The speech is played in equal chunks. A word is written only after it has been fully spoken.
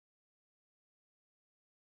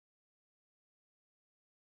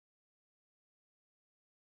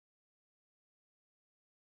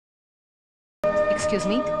Excuse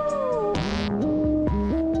me?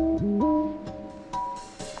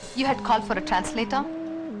 You had called for a translator?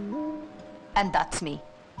 And that's me.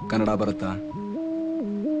 Kannada baratta?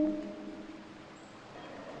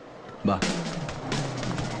 Ba.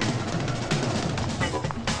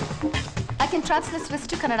 I can translate Swiss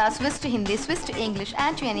to Kannada, Swiss to Hindi, Swiss to English,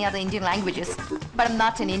 and to any other Indian languages. But I'm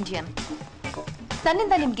not an Indian.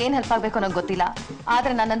 ನನ್ನಿಂದ ನಿಮ್ಗೆ ಏನು help ಆಗಬೇಕು ಅನ್ನೋದು ಗೊತ್ತಿಲ್ಲ.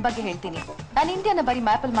 ಆದರೆ ನಾನು ನನ್ನ ಬಗ್ಗೆ ಹೇಳ್ತೀನಿ. ನಾನು ಇಂಡಿಯಾನ ಬರೀ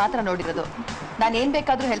ಮ್ಯಾಪಲ್ಲಿ ಮಾತ್ರ ನೋಡಿರೋದು. ನಾನು ಏನು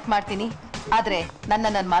ಬೇಕಾದರೂ ಹೆಲ್ಪ್ ಮಾಡ್ತೀನಿ. ಆದರೆ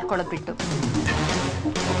ನನ್ನನ್ನು ಮಾರ್ಕೊಳ್ಳೋದು ಬಿಟ್ಟು.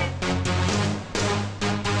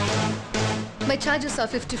 My charges are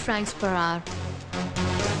 50 francs per hour.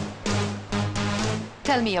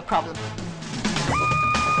 Tell me your problem.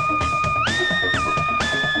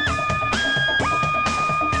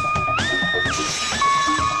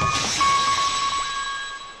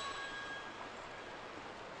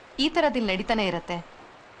 ಈ ಥರದಲ್ಲಿ ನಡೀತಾನೆ ಇರುತ್ತೆ.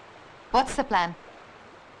 What's the plan?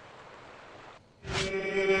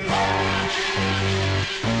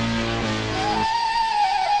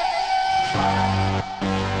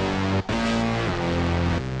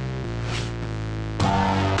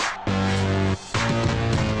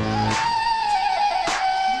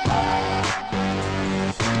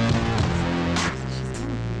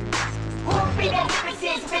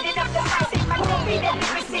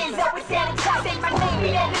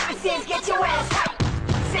 Get your ass right.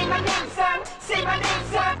 Say my name, son. Say my name,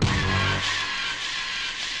 son.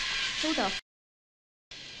 Hold up.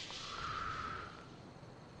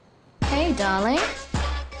 Hey, darling.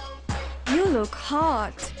 You look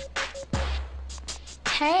hot.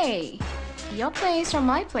 Hey, your place or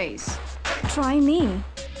my place? Try me.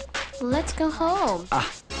 Let's go home. Ah,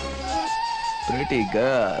 pretty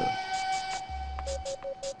girl.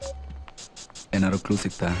 ಏನಾದ್ರು clue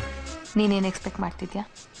ಸಿಗ್ತಾ? ನೀನೇನು expect ಮಾಡ್ತಿದ್ಯಾ?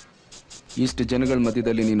 ಇಷ್ಟು ಜನಗಳ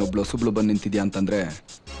ಮಧ್ಯದಲ್ಲಿ ನೀನೊಬ್ಳು ಹೊಸಬ್ಳು ಬಂದು ನಿಂತಿದ್ಯಾ ಅಂತಂದ್ರೆ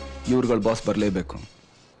ಇವ್ರುಗಳ boss ಬರಲೇಬೇಕು.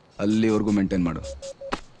 ಅಲ್ಲಿವರೆಗೂ ಮೇಂಟೈನ್ ಮಾಡು.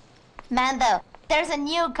 Mando, there's a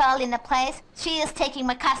new girl in the place. She is taking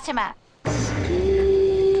my customer.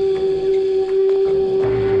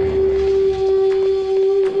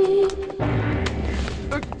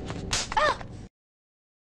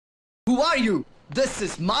 Who are you? This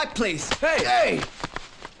is my place. Hey! Hey!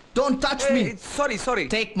 Don't touch me. Sorry.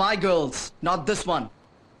 Take my girls, not this one.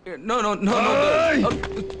 No. Hey!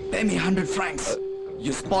 Pay me 100 francs.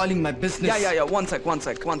 You're spoiling my business. Yeah. One sec.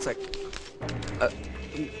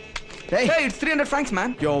 Hey, Hey, it's 300 francs, man.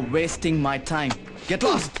 you're wasting my time. Get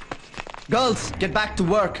lost. Girls, get back to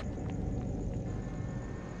work.